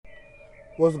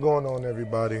What's going on,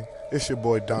 everybody? It's your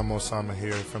boy Damo Sama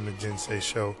here from the Jinsei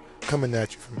Show, coming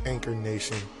at you from Anchor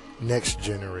Nation Next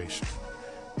Generation.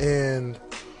 And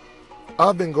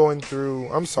I've been going through,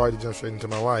 I'm sorry to jump straight into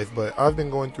my life, but I've been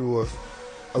going through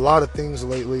a lot of things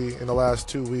lately in the last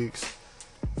 2 weeks.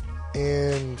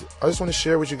 And I just want to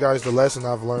share with you guys the lesson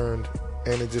I've learned,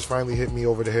 and it just finally hit me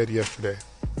over the head yesterday.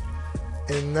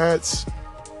 And that's,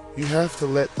 you have to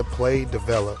let the play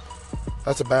develop.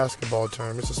 That's a basketball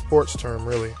term. It's a sports term,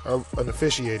 really, an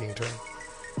officiating term.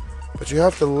 But you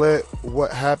have to let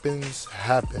what happens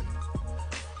happen.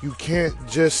 You can't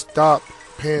just stop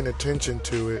paying attention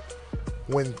to it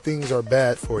when things are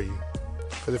bad for you.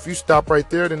 Because if you stop right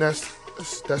there, then that's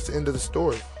the end of the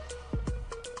story.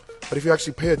 But if you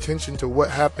actually pay attention to what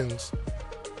happens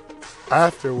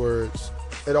afterwards,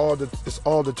 it's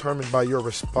all determined by your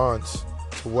response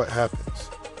to what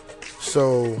happens.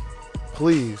 So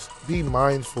please be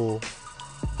mindful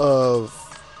of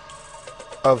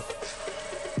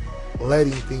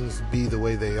letting things be the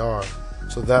way they are,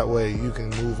 so that way you can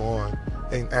move on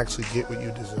and actually get what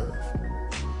you deserve.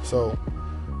 So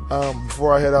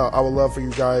before I head out, I would love for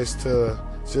you guys to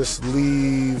just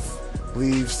leave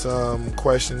some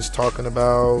questions talking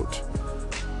about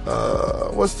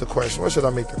what's the question? What should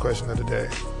I make the question of the day?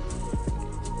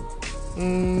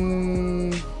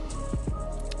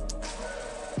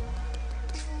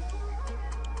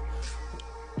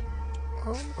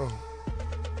 I don't know.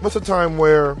 What's a time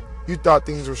where you thought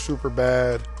things were super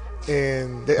bad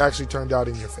and they actually turned out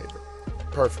in your favor?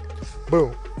 Perfect.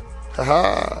 Boom.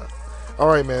 Haha. All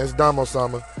right, man. It's Damo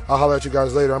Sama. I'll holler at you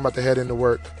guys later. I'm about to head into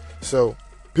work. So,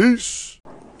 peace.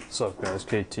 What's up, guys?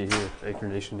 KT here, Anchor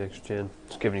Nation Next Gen.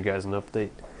 Just giving you guys an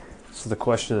update. So the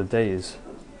question of the day is,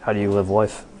 how do you live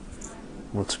life?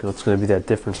 What's going to be that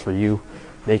difference for you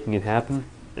making it happen,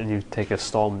 and you take a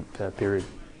stall period?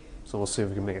 So we'll see if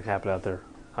we can make it happen out there.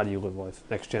 How do you live life?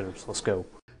 Next Geners, let's go.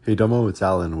 Hey Domo, it's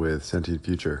Alan with Sentient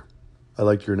Future. I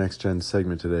liked your Next Gen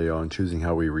segment today on choosing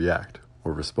how we react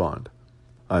or respond.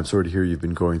 I'm sorry to hear you've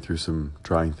been going through some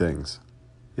trying things.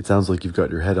 It sounds like you've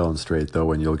got your head on straight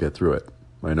though, and you'll get through it.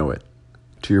 I know it.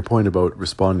 To your point about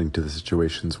responding to the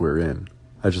situations we're in,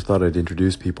 I just thought I'd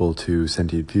introduce people to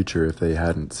Sentient Future if they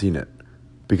hadn't seen it,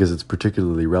 because it's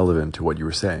particularly relevant to what you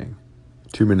were saying.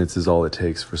 2 minutes is all it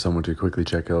takes for someone to quickly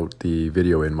check out the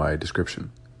video in my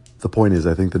description. The point is,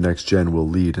 I think the Next Gen will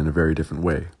lead in a very different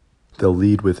way. They'll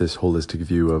lead with this holistic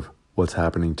view of what's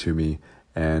happening to me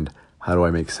and how do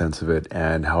I make sense of it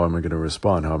and how am I going to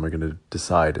respond, how am I going to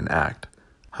decide and act.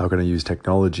 How can I use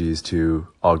technologies to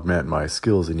augment my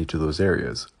skills in each of those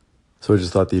areas? So I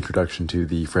just thought the introduction to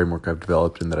the framework I've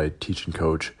developed and that I teach and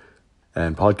coach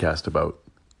and podcast about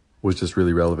was just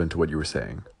really relevant to what you were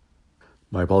saying.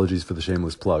 My apologies for the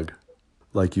shameless plug.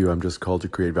 Like you, I'm just called to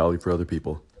create value for other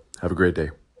people. Have a great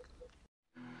day.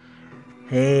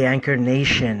 Hey, Anchor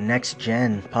Nation, Next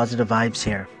Gen, positive vibes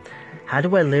here. How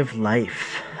do I live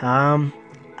life?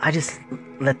 I just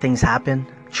let things happen,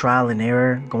 trial and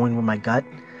error, going with my gut.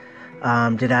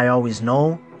 Did I always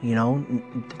know? You know,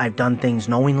 I've done things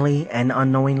knowingly and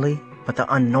unknowingly, but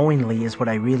the unknowingly is what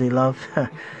I really love.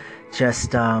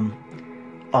 Just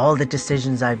all the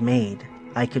decisions I've made,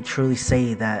 I could truly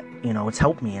say that, you know, it's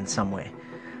helped me in some way.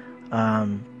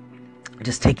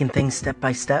 Just taking things step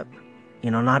by step, you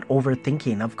know, not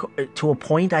overthinking. To a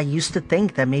point, I used to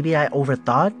think that maybe I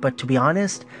overthought, but to be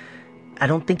honest, I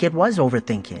don't think it was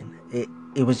overthinking.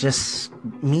 It was just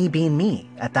me being me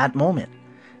at that moment.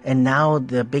 And now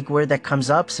the big word that comes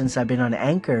up since I've been on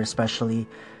Anchor especially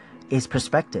is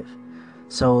perspective.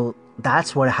 So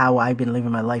that's how I've been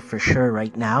living my life for sure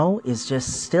right now, is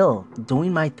just still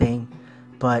doing my thing,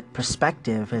 but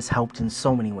perspective has helped in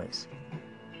so many ways.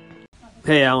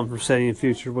 Hey, Alan from Sentient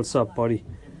Future. What's up, buddy?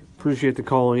 Appreciate the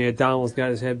call. Yeah, Donald's got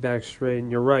his head back straight,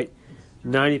 and you're right.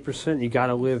 90% you got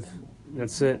to live.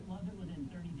 That's it.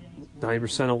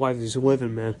 90% of life is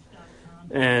living, man.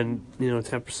 And,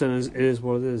 10% is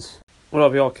what it is. What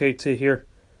up, y'all? KT here.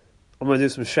 I'm going to do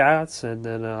some shout-outs and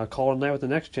then call it a night with the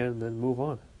Next Gen and then move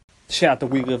on. Shout out that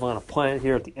we live on a planet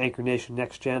here at the Anchor Nation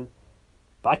Next Gen.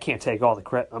 But I can't take all the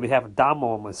credit. On behalf of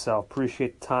Damo and myself,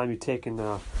 appreciate the time you've taken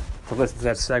to listen to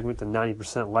that segment, the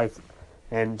 90% life.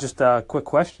 And just a quick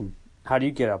question. How do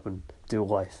you get up and do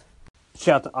life?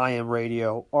 Shout out to I Am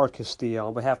Radio, Art Castillo.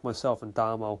 On behalf of myself and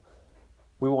Damo,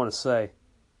 we want to say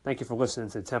thank you for listening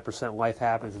to 10% Life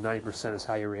Happens and 90% is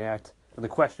how you react. And the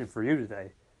question for you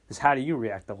today is, how do you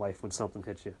react to life when something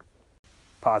hits you?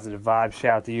 Positive vibes.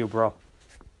 Shout out to you, bro.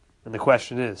 And the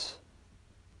question is,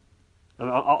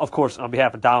 of course, on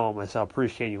behalf of Damo and myself,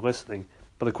 appreciate you listening.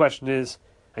 But the question is,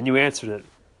 and you answered it,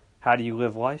 how do you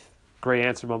live life? Great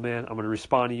answer, my man. I'm going to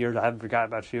respond to yours. I haven't forgotten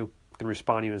about you. I'm going to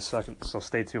respond to you in a second, so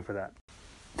stay tuned for that.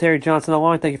 Terry Johnson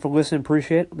online, thank you for listening.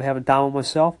 Appreciate it. On behalf of Dom and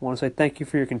myself, I want to say thank you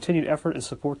for your continued effort and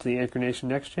support to the Anchor Nation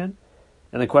Next Gen.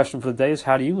 And the question for the day is,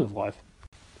 how do you live life?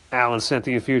 Alan,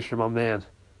 Sentient Future, my man.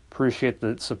 Appreciate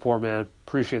the support, man.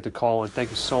 Appreciate the call, and thank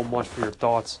you so much for your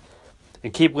thoughts.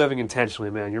 And keep living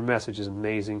intentionally, man. Your message is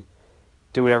amazing.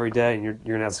 Do it every day, and you're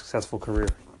going to have a successful career.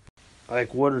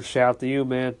 Ike Woodard, shout out to you,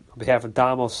 man. On behalf of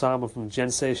Dom Osama from the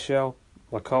Jensei Show,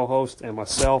 my co-host, and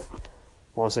myself,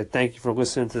 I want to say thank you for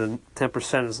listening to the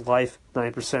 10% is life,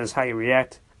 90% is how you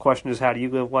react. Question is, how do you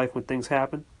live life when things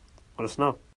happen? Let us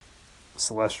know.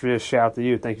 Celestria, shout out to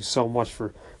you. Thank you so much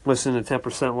for listening to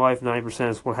 10% life, 90%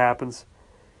 is what happens.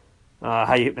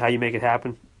 How you make it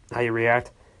happen, how you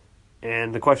react.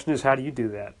 And the question is, how do you do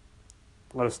that?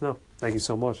 Let us know. Thank you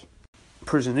so much.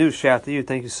 Prison News, shout out to you.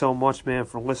 Thank you so much, man,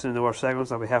 for listening to our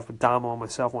segments. On behalf of Damo and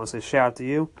myself, I want to say shout out to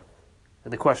you.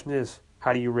 And the question is,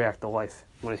 how do you react to life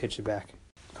when it hits you back?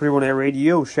 318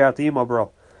 Radio, shout out to you, my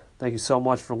bro. Thank you so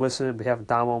much for listening. On behalf of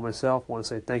Damo and myself, I want to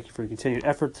say thank you for your continued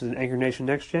effort to the Anchor Nation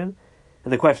Next Gen.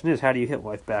 And the question is, how do you hit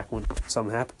life back when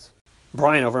something happens?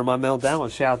 Brian over in my mail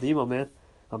download, shout out to you, my man.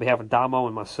 On behalf of Damo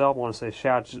and myself, I want to say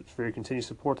shout out for your continued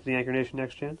support to the Anchor Nation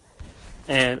Next Gen.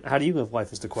 And how do you live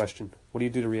life is the question. What do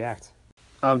you do to react?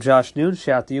 I'm Josh Noon.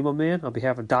 Shout out to you, my man. On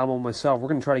behalf of Damo and myself, we're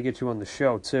going to try to get you on the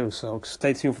show, too. So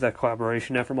stay tuned for that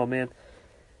collaboration effort, my man.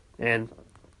 And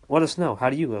let us know, how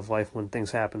do you live life when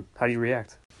things happen? How do you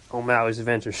react? O'Malley's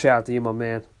Adventure. Shout out to you, my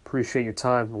man. Appreciate your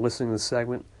time listening to this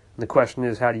segment. And the question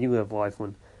is, how do you live life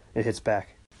when it hits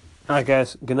back? All right,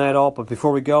 guys. Good night, all. But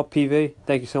before we go, PV,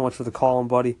 thank you so much for the call,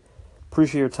 buddy.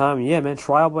 Appreciate your time. And yeah, man,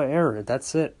 trial by error.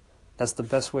 That's it. That's the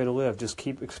best way to live. Just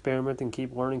keep experimenting,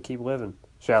 keep learning, keep living.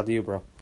 Shout out to you, bro.